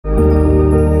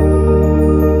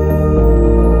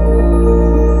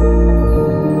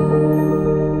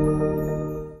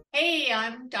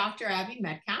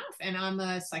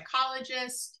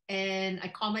psychologist, and I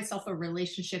call myself a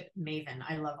relationship maven.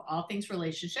 I love all things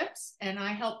relationships, and I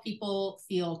help people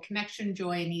feel connection,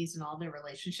 joy, and ease in all their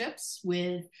relationships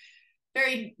with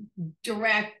very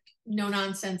direct, no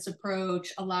nonsense approach,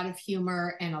 a lot of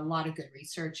humor, and a lot of good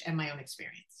research and my own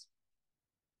experience.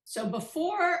 So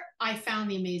before I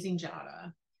found the amazing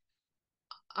Jadah,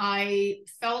 I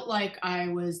felt like I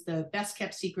was the best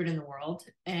kept secret in the world,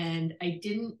 and I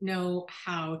didn't know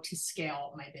how to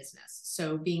scale my business.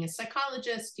 So being a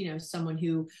psychologist, someone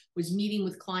who was meeting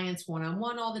with clients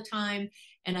one-on-one all the time,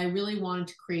 and I really wanted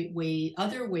to create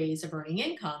other ways of earning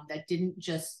income that didn't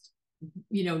just,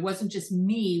 wasn't just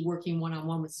me working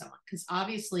one-on-one with someone, because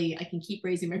obviously I can keep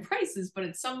raising my prices, but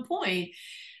at some point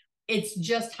it's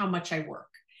just how much I work.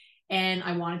 And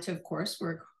I wanted to, of course,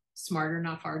 work smarter,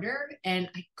 not harder. And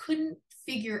I couldn't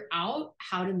figure out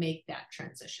how to make that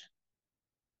transition.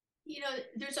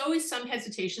 There's always some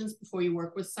hesitations before you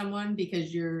work with someone,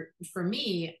 because for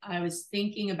me, I was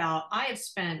thinking about, I have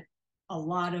spent a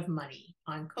lot of money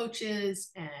on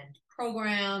coaches and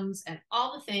programs and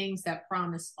all the things that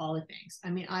promise all the things.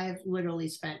 I mean, I have literally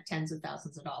spent tens of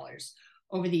thousands of dollars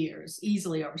over the years,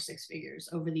 easily over six figures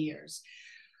over the years,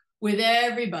 with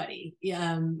everybody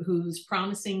who's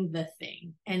promising the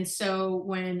thing. And so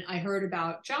when I heard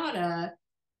about Jadah,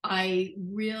 I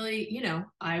really,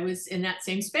 I was in that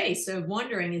same space of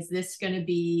wondering, is this going to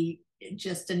be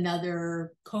just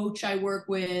another coach I work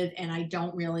with, and I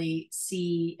don't really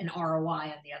see an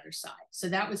ROI on the other side? So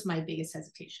that was my biggest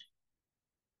hesitation.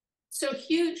 So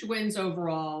huge wins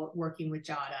overall working with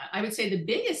Jadah. I would say the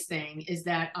biggest thing is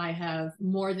that I have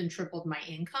more than tripled my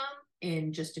income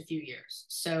in just a few years.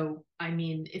 So, I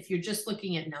mean, if you're just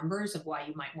looking at numbers of why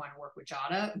you might want to work with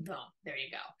Jadah, boom, there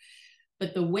you go.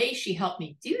 But the way she helped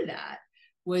me do that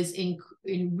was in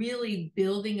really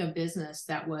building a business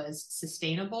that was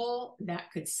sustainable,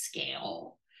 that could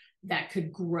scale, that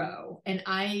could grow. And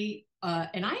I have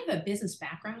a business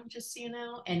background, just so you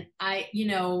know. And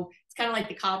it's kind of like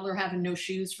the cobbler having no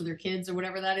shoes for their kids or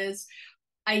whatever that is.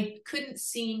 I couldn't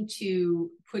seem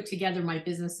to put together my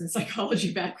business and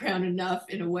psychology background enough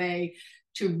in a way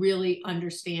to really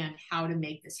understand how to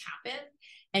make this happen.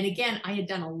 And again, I had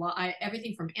done a lot,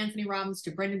 everything from Anthony Robbins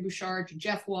to Brendan Bouchard to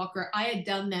Jeff Walker. I had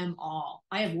done them all.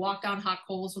 I have walked on hot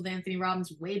coals with Anthony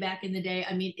Robbins way back in the day.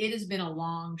 I mean, it has been a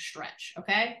long stretch,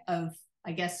 okay, of,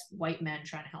 I guess, white men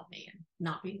trying to help me and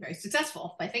not being very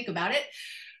successful, if I think about it.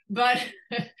 But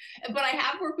I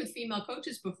have worked with female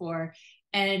coaches before,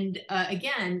 and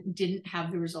again, didn't have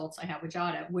the results I have with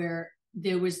Jadah, where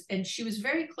and she was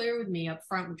very clear with me up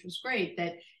front, which was great,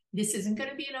 that this isn't going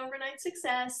to be an overnight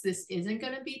success. This isn't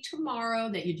going to be tomorrow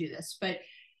that you do this.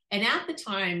 And at the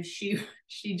time, she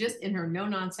just, in her no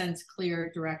nonsense,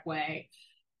 clear, direct way,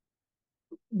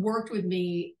 worked with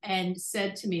me and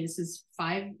said to me, this is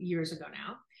 5 years ago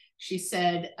now, she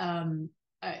said,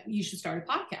 you should start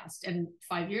a podcast. And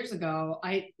 5 years ago,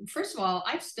 first of all,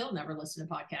 I've still never listened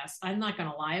to podcasts. I'm not going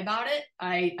to lie about it.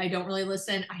 I don't really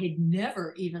listen. I had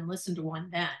never even listened to one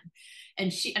then.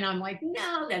 And I'm like,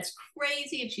 no, that's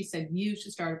crazy. And she said, you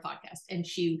should start a podcast. And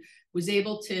she was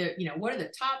able to, what are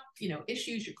the top,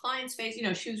 issues your clients face?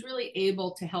 She was really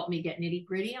able to help me get nitty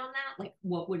gritty on that. Like,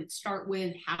 what would it start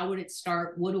with? How would it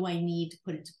start? What do I need to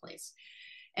put into place?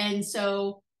 And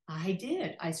so I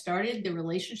did. I started the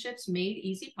Relationships Made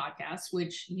Easy podcast,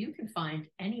 which you can find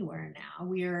anywhere now.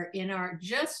 We are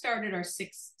just started our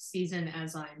 6th season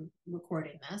as I'm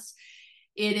recording this.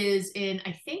 It is in,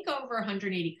 I think, over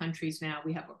 180 countries now.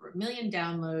 We have over 1 million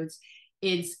downloads.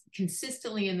 It's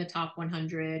consistently in the top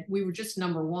 100. We were just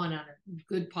number 1 on a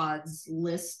Good Pods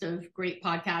list of great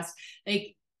podcasts.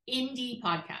 Like, indie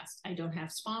podcast. I don't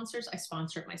have sponsors. I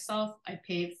sponsor it myself. I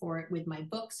pay for it with my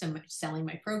books and selling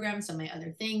my programs and my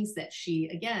other things that she,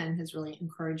 again, has really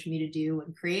encouraged me to do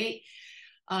and create.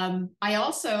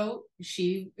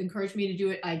 She encouraged me to do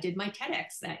it. I did my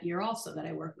Tedx that year also, that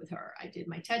I worked with her. I did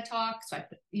my TED Talk. So I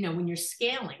put, when you're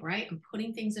scaling, right, I'm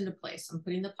putting things into place. I'm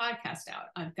putting the podcast out.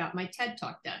 I've got my TED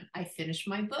Talk done. I finished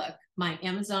my book, my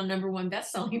Amazon #1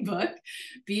 bestselling book,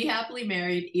 Be Happily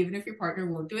Married, Even If Your Partner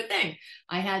Won't Do a Thing.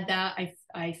 I had that.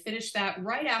 I finished that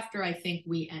right after I think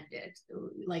we ended,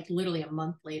 like literally a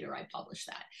month later, I published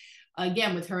that.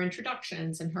 Again, with her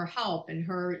introductions and her help and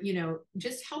her,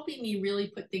 just helping me really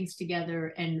put things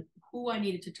together and who I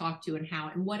needed to talk to and how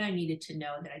and what I needed to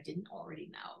know that I didn't already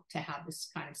know to have this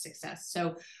kind of success.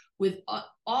 So with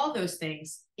all those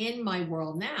things in my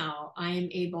world now,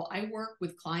 I work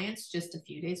with clients just a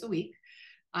few days a week.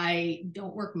 I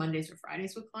don't work Mondays or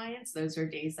Fridays with clients. Those are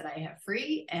days that I have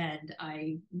free, and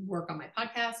I work on my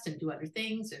podcast and do other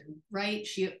things and write.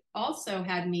 She also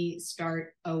had me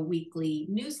start a weekly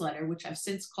newsletter, which I've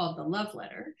since called the Love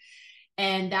Letter.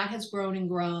 And that has grown and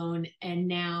grown. And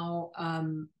now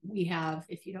we have,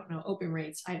 if you don't know open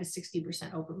rates, I have a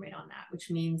 60% open rate on that,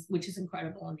 which is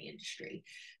incredible in the industry.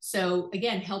 So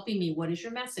again, helping me, what is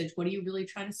your message? What are you really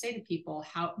trying to say to people?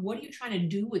 What are you trying to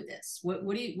do with this? What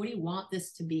do you want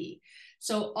this to be?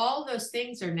 So all those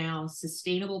things are now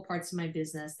sustainable parts of my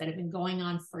business that have been going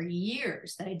on for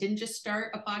years, that I didn't just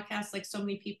start a podcast like so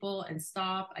many people and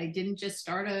stop. I didn't just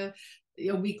start a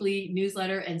weekly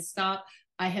newsletter and stop.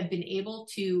 I have been able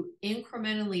to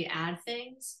incrementally add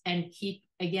things and keep,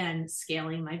 again,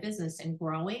 scaling my business and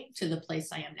growing to the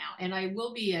place I am now. And I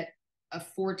will be at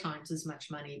 4 times as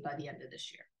much money by the end of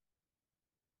this year.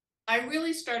 I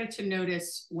really started to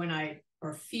notice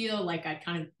or feel like I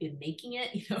kind of been making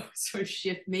it, sort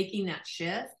of making that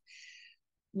shift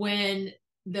when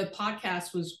the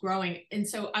podcast was growing. And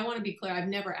so I want to be clear, I've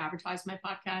never advertised my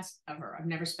podcast ever. I've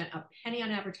never spent a penny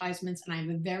on advertisements, and I have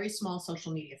a very small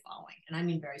social media following. And I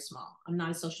mean very small. I'm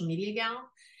not a social media gal.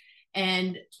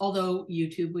 And although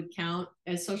YouTube would count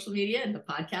as social media and the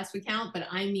podcast would count, but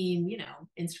I mean,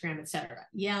 Instagram, etc.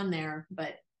 Yeah, I'm there,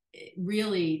 but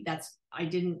really I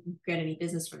didn't get any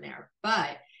business from there.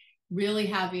 But really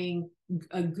having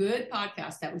a good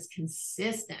podcast that was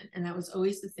consistent. And that was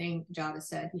always the thing Jadah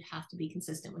said, you have to be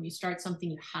consistent. When you start something,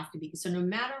 you have to be. So no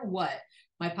matter what,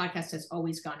 my podcast has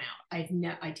always gone out.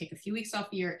 I take a few weeks off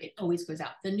a year. It always goes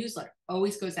out. The newsletter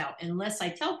always goes out, unless I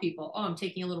tell people, oh, I'm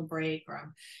taking a little break, or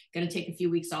I'm going to take a few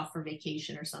weeks off for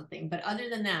vacation or something. But other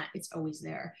than that, it's always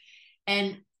there.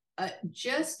 And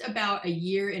just about a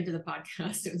year into the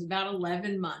podcast, it was about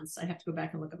 11 months. I have to go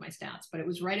back and look at my stats, but it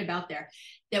was right about there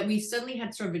that we suddenly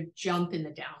had sort of a jump in the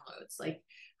downloads. Like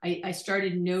I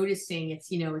started noticing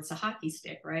it's a hockey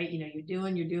stick, right? You're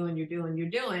doing,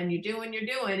 and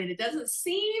it doesn't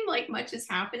seem like much is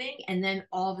happening. And then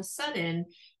all of a sudden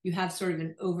you have sort of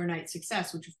an overnight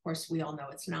success, which of course we all know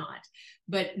it's not.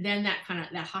 But then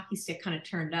that hockey stick kind of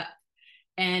turned up.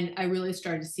 And I really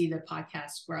started to see the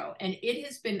podcast grow. And it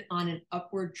has been on an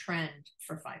upward trend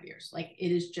for 5 years. Like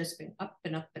it has just been up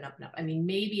and up and up and up. I mean,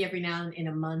 maybe every now and in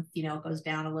a month, it goes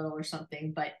down a little or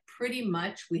something, but pretty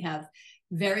much we have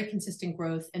very consistent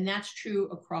growth. And that's true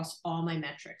across all my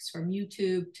metrics, from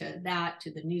YouTube to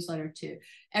the newsletter to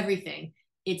everything.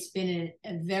 It's been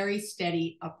a very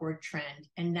steady upward trend.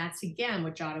 And that's, again,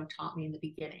 what Jadah taught me in the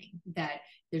beginning, that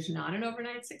there's not an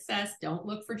overnight success. Don't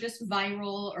look for just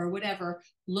viral or whatever.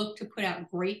 Look to put out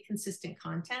great, consistent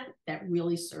content that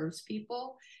really serves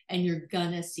people, and you're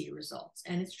gonna see results.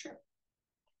 And it's true.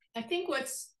 I think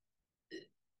what's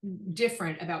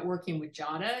different about working with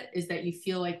Jadah is that you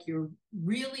feel like you're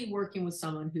really working with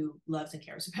someone who loves and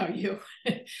cares about you,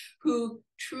 who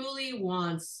truly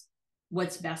wants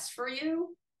what's best for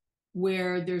you,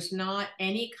 where there's not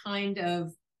any kind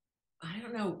of,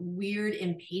 weird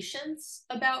impatience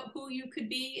about who you could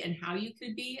be and how you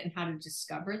could be and how to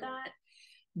discover that.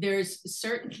 There's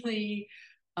certainly,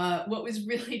 what was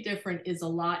really different is a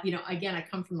lot, again, I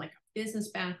come from like a business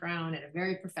background and a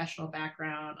very professional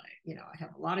background. I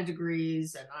have a lot of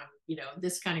degrees, and I'm,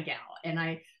 this kind of gal. And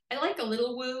I like a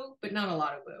little woo, but not a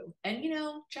lot of woo. And,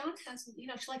 John has,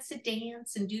 she likes to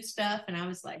dance and do stuff. And I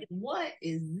was like, what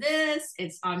is this?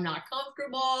 I'm not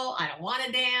comfortable. I don't want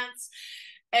to dance.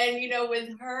 And,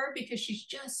 with her, because she's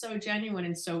just so genuine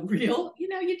and so real,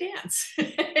 you dance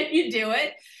and you do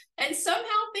it. And somehow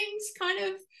things kind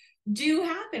of do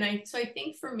happen. So I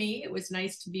think for me, it was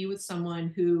nice to be with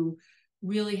someone who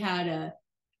really had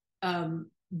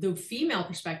the female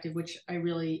perspective, which I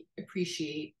really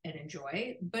appreciate and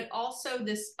enjoy, but also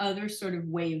this other sort of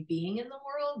way of being in the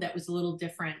world that was a little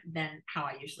different than how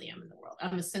I usually am in the world.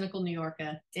 I'm a cynical New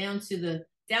Yorker, down to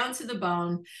the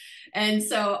bone. And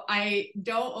so I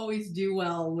don't always do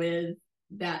well with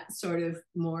that sort of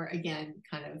more, again,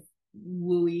 kind of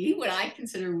wooey, what I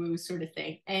consider woo sort of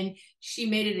thing. And she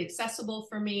made it accessible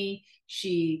for me.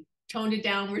 She toned it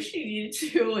down where she needed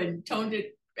to, and toned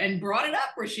it and brought it up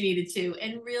where she needed to,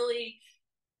 and really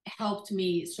helped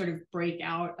me sort of break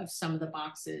out of some of the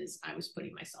boxes I was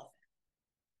putting myself in.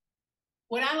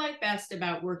 What I like best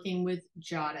about working with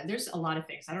Jadah, there's a lot of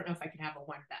things. I don't know if I can have a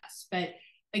one best, but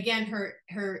again,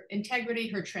 her integrity,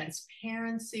 her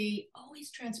transparency, always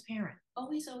transparent,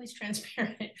 always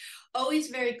transparent, always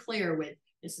very clear with,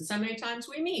 this is how many times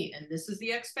we meet, and this is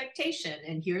the expectation,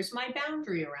 and here's my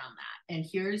boundary around that, and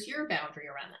here's your boundary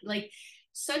around that. Like,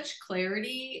 such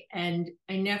clarity, and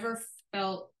I never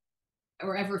felt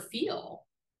or ever feel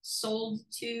sold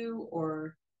to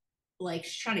or like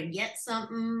she's trying to get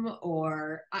something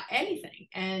or anything.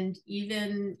 And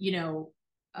even,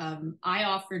 I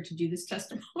offered to do this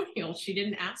testimonial. She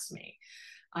didn't ask me.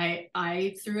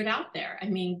 I threw it out there. I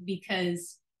mean,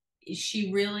 because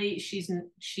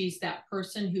she's that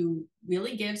person who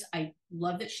really gives. I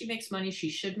love that she makes money. She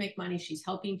should make money. She's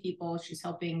helping people. She's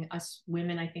helping us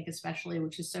women, I think, especially,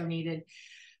 which is so needed.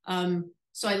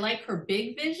 So I like her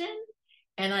big vision,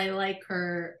 and I like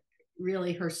her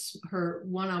really her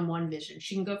one-on-one vision.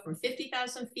 She can go from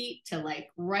 50,000 feet to like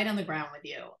right on the ground with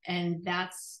you. And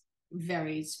that's a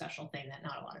very special thing that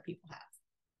not a lot of people have.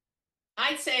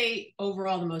 I'd say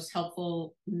overall, the most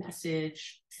helpful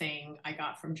message thing I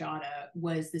got from Jadah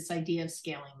was this idea of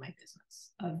scaling my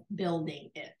business, of building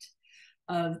it,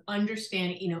 of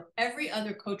understanding, every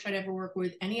other coach I'd ever worked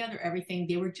with, any other everything,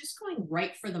 they were just going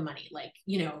right for the money. Like,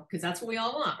 because that's what we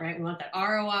all want, right? We want that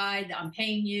ROI, that I'm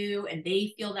paying you, and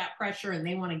they feel that pressure and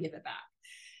they want to give it back.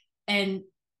 And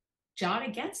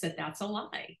Jadah gets that that's a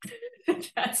lie.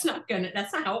 That's not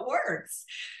how it works.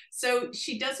 So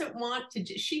she doesn't want to,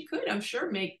 she could, I'm sure,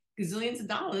 make gazillions of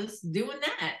dollars doing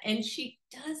that. And she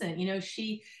doesn't,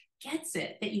 she gets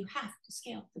it that you have to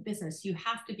scale the business. You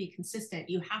have to be consistent.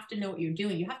 You have to know what you're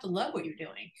doing. You have to love what you're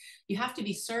doing. You have to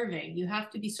be serving. You have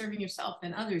to be serving yourself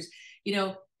and others,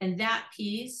 and that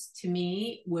piece to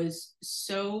me was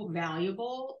so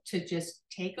valuable, to just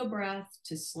take a breath,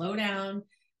 to slow down,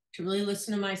 to really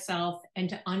listen to myself, and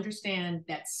to understand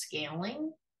that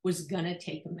scaling was going to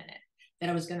take a minute, that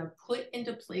I was going to put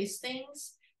into place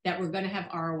things that were going to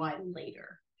have ROI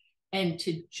later. And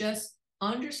to just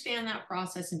understand that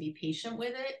process and be patient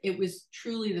with it. It was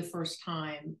truly the first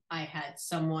time I had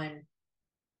someone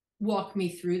walk me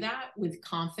through that with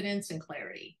confidence and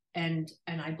clarity. And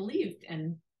I believed,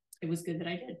 and it was good that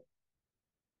I did.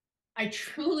 I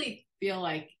truly feel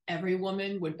like every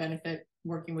woman would benefit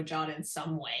working with Jadah in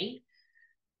some way.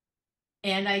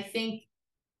 And I think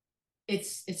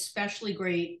it's especially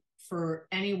great for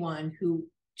anyone who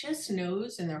just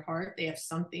knows in their heart they have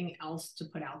something else to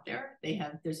put out there.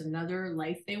 There's another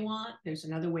life they want. There's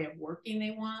another way of working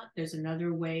they want. There's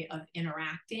another way of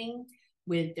interacting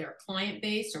with their client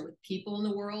base or with people in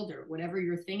the world, or whatever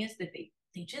your thing is, that they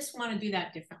just want to do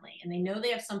that differently. And they know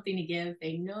they have something to give.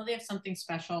 They know they have something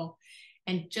special,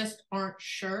 and just aren't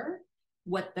sure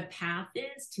what the path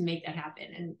is to make that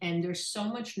happen. And there's so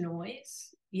much noise.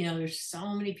 There's so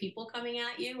many people coming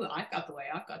at you. I've got the way.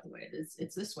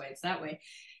 It's this way. It's that way.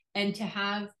 And to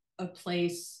have a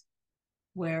place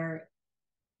where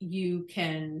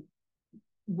that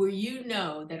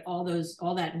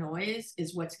all that noise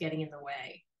is what's getting in the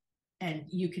way, and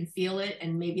you can feel it.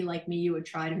 And maybe like me, you had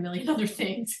tried a million other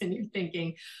things, and you're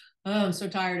thinking, oh, I'm so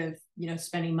tired of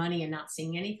spending money and not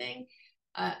seeing anything.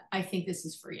 I think this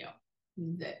is for you.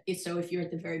 So if you're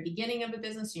at the very beginning of a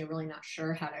business and you're really not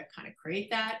sure how to kind of create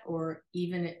that, or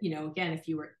even, again,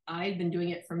 I've been doing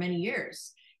it for many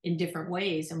years in different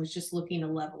ways and was just looking to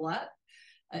level up.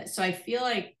 So I feel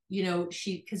like,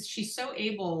 because she's so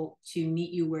able to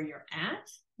meet you where you're at,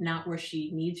 not where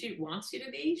she wants you to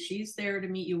be. She's there to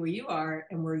meet you where you are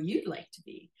and where you'd like to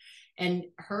be. And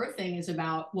her thing is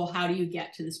about, well, how do you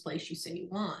get to this place you say you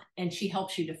want? And she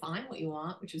helps you define what you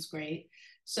want, which is great.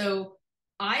 So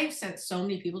I've sent so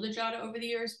many people to Jadah over the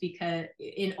years, because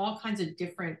in all kinds of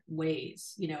different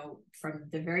ways, from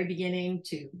the very beginning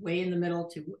to way in the middle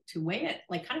to way at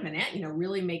like kind of an end,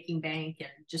 really making bank and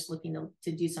just looking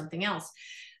to do something else.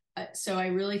 So I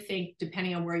really think,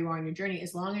 depending on where you are in your journey,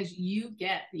 as long as you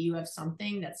get that you have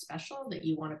something that's special that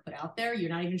you want to put out there,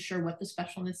 you're not even sure what the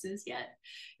specialness is yet,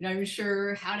 you're not even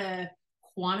sure how to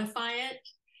quantify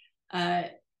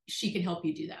it, she can help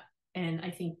you do that. And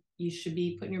I think you should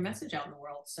be putting your message out in the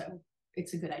world. So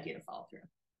it's a good idea to follow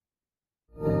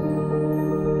through.